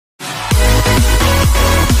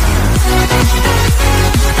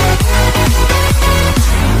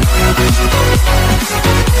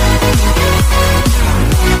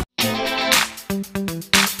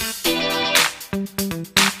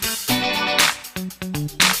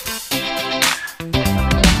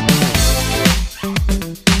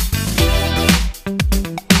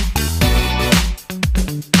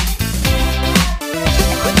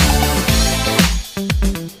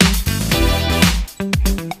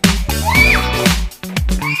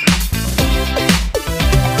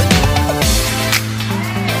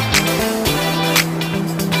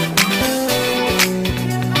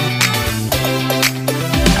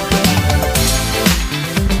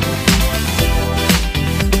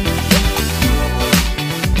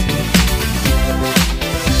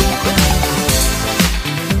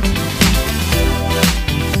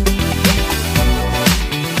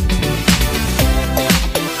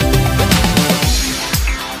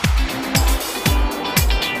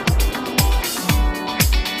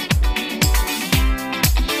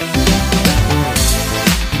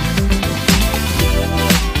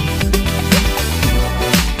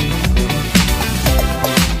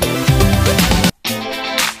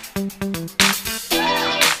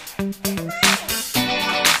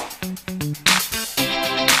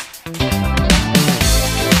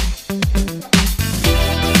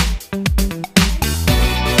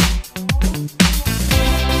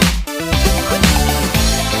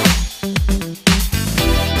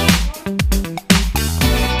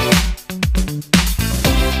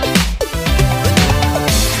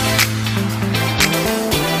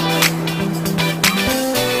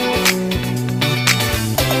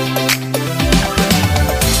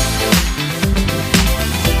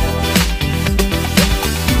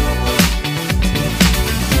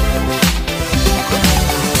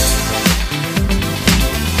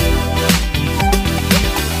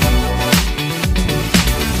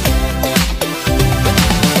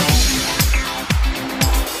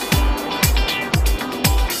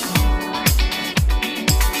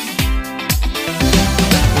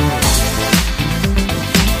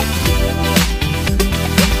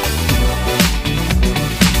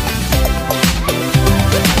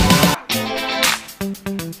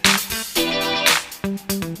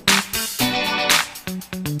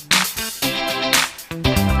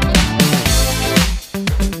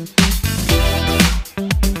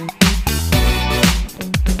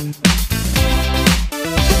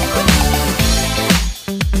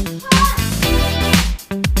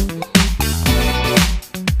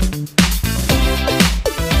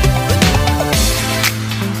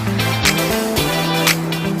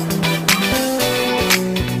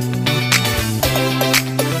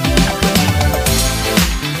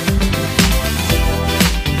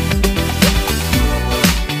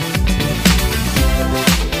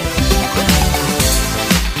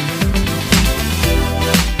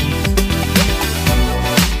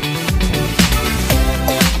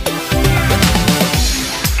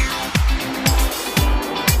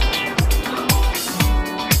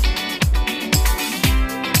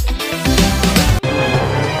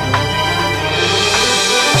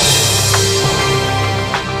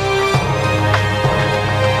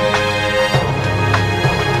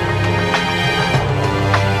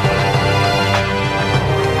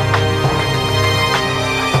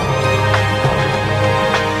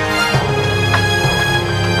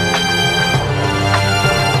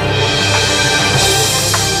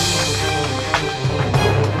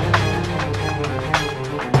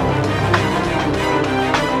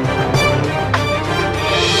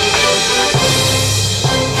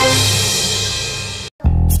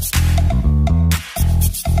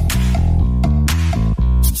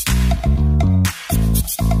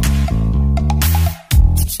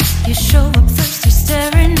show up thirsty,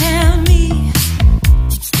 staring at me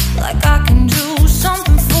like I can do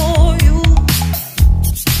something for you.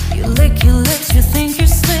 You lick your lips, you think you're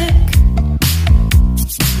slick.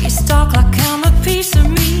 You stalk like I'm a piece of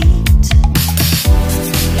meat.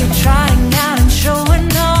 You're trying out and showing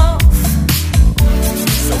off,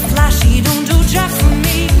 so flashy, don't do jack for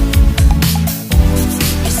me.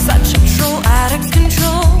 You're such a troll, out of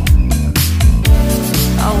control.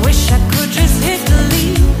 I wish I could just hit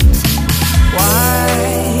delete.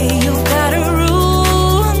 Why you gotta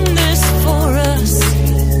ruin this for us?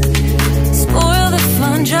 Spoil the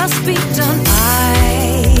fun, just be done.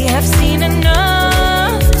 I have seen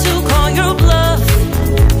enough to call your bluff.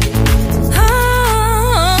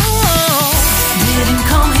 Oh, didn't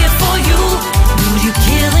come here for you. Dude, you're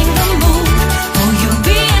killing the mood. Oh, you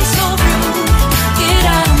being so rude. Get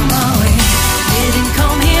out of my way. Didn't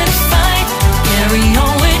come here to fight. Carry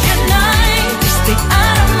on with your night. Stay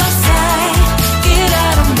out of my sight. Get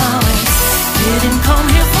out of my way. Didn't come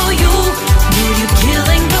here for you. Dude, you're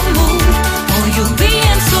killing the mood. Oh, you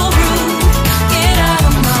being so rude. Get out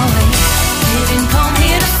of my way. Didn't come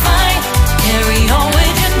here to fight. Carry on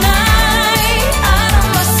with your night. Out of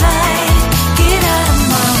my sight. Get out of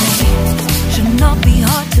my way. Should not be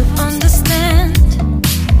hard to understand.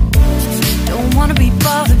 Don't wanna be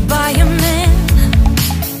bothered by a man.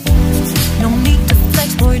 No need to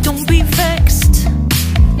flex, boy, don't be vexed.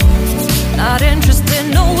 Not interested,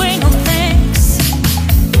 no way, no thanks.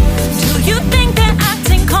 Do you think they're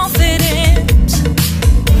acting confident?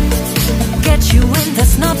 Get you in,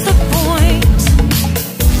 that's not the point.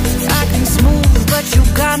 Acting smooth, but you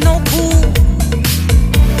got no cool.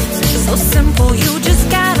 So simple, you just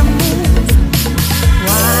gotta move.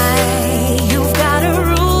 Why you've gotta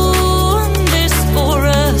ruin this for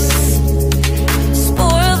us?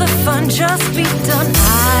 Spoil the fun, just be done.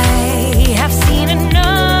 I have seen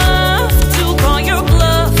enough to call your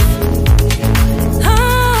bluff.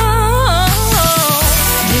 Oh,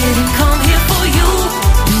 didn't come here for you.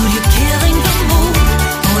 Dude, you're killing the mood.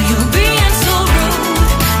 Oh, you being so rude.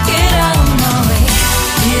 Get out of my way.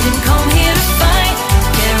 Didn't come here to fight.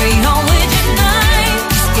 Carry on with your night.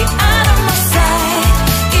 Just get out of my sight.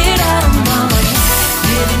 Get out of my way.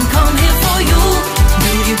 Didn't come here for you.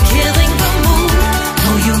 Dude, you're killing the mood.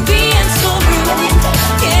 Oh, you being so rude.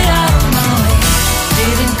 Get out of my way.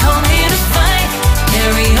 Didn't come here to fight.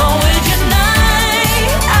 Carry on with your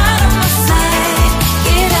night. Out of my sight.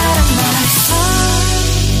 Get out of my sight.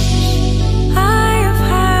 I have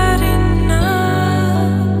had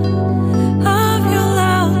enough of your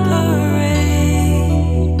loud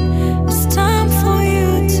parade. It's time for you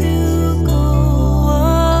to go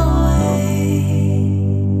away.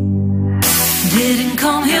 Didn't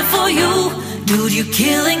come here for you. Dude, you're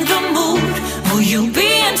killing the mood. Oh, you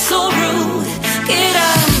being so rude. Get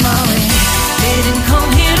out of my way. Didn't come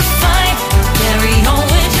here to fight. Carry on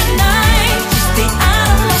with your night. Just stay out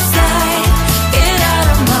of my sight. Get out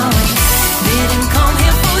of my way. Didn't come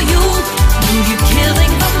here for you. Dude, you're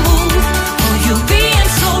killing the mood. Oh, you being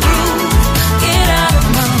so rude. Get out of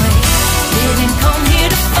my way. Didn't come here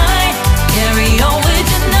to fight. Carry on with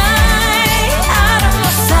your night. Out of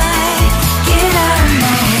my sight. Get out of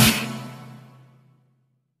my way.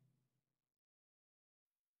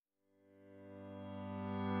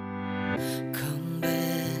 Come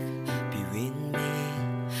back, be with me.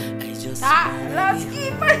 I just Last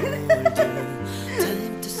keeper.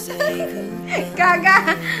 time to say goodbye. Gaga.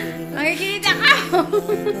 Nakikita ka.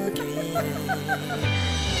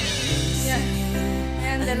 Yan.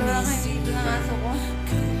 Yan, dalawa lang kayo dito ng aso ko.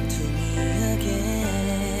 Come to me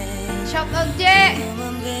again. Shoutout, Je!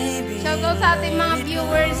 Shoutout sa ating mga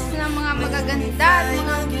viewers na mga magaganda at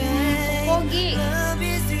mga pogi.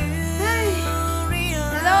 Ay.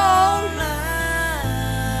 Hello!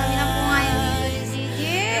 Kami na po ngayon dito si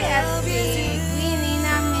Gigi at si Queenie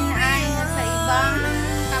namin ay nasa ibang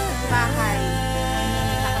kapitbahay.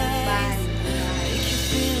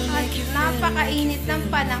 At napakainit ng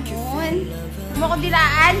panahon. Mo ko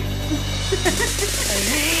dilaan.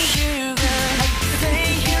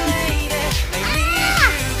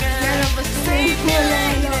 Lalabas ko yung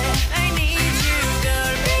lalo.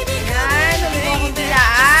 Yan, sabi mo ko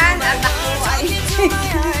dilaan. At ako ay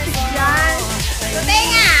yan.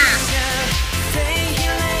 Tutinga!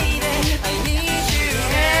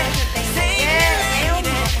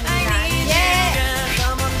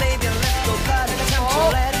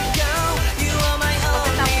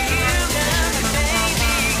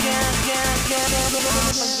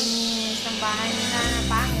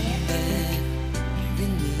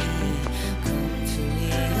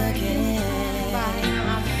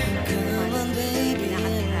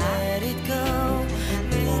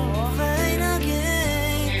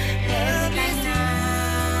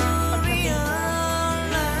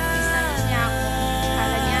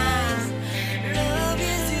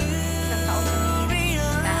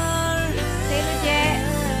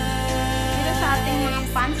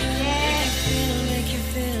 fans,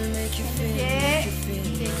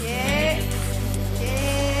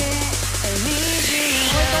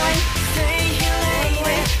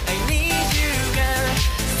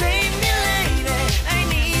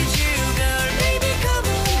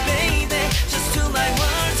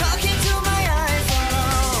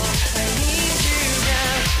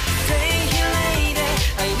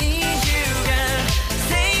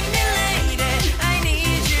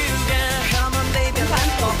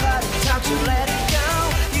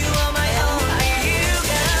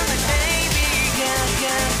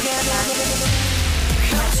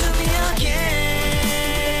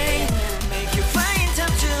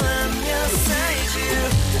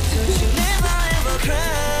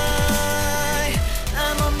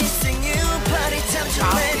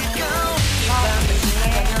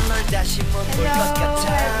 다시 못 볼 것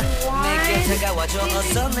같아 내게 다가와줘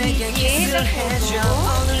어서 내게 키스를 해줘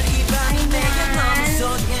오늘 이 밤이 내게 너무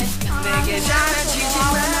소중해 내게 잘해지지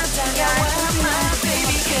마 다가와 my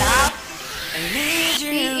baby girl I need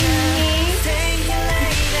you stay here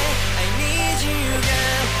lady I need you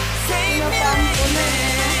girl save me lady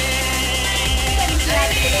I need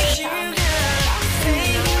you girl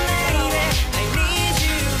stay here lady I need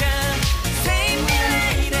you girl save me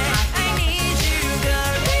lady I need you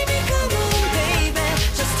girl baby come on baby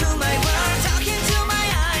just to my world talking to my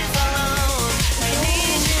eyes alone I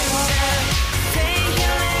need you girl stay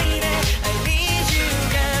here lady I need you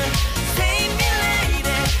girl save me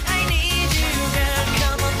lady I need you girl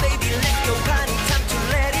come on baby let's go party time to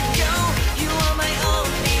let it go you are my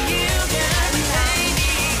only you girl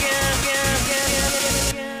baby girl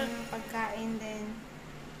girl pagkain din.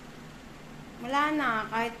 Wala na,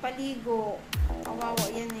 kahit paligo. Kawawa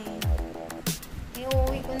yan eh.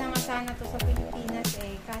 Iuwi ko na nga sana to sa Pilipinas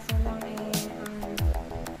eh. Kaso lang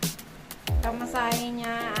pamasahe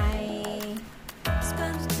niya ay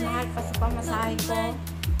mahal pa sa pamasahe ko.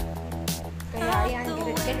 Kaya yan,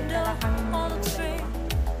 galit-galit talaga kami mga dalawa.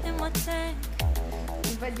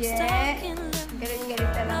 Diba, Je?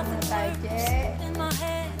 Galit-galit talaga tayo, Je.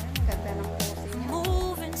 Ganda ng pose niya.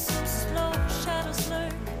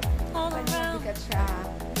 Bigat siya.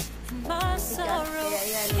 Bigat. Kaya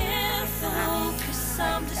yan.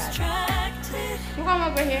 You come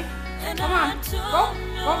over here. Come on. Go.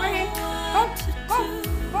 Go over here. Go. Go.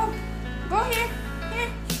 Go. Go here.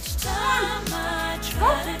 Here. Come on. Go.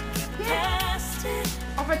 Here.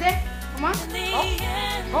 Over there. Come on. Go.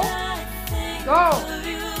 Go. Go.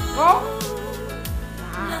 Go.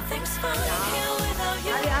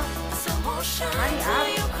 Hurry up.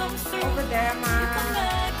 Hurry up. Over there, ma.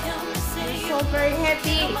 You're so very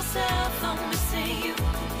happy.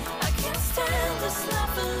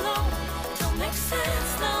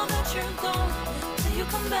 You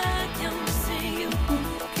come back, I'm missing you.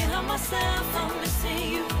 Can't help myself, I'm missing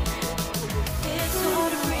you. It's so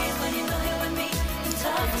hard to breathe when you're not here with me. And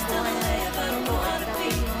tough is still in life, I don't know how to be.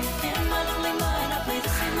 In my lonely mind, I play the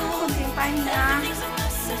same movie. Everything's a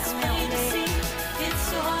mess, it's plain to see. It's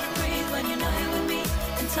so hard to breathe when you're not here with me.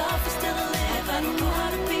 And tough is still in life, I don't know how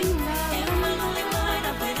to be. In my lonely mind,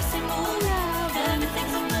 I play the same movie.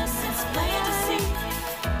 Everything's a mess, it's plain to see.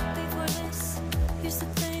 Before this, used to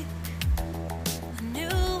think I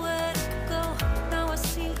knew where to go. Now I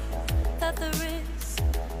see that there is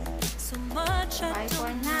so much I Bye for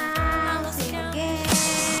don't know. now. See you again.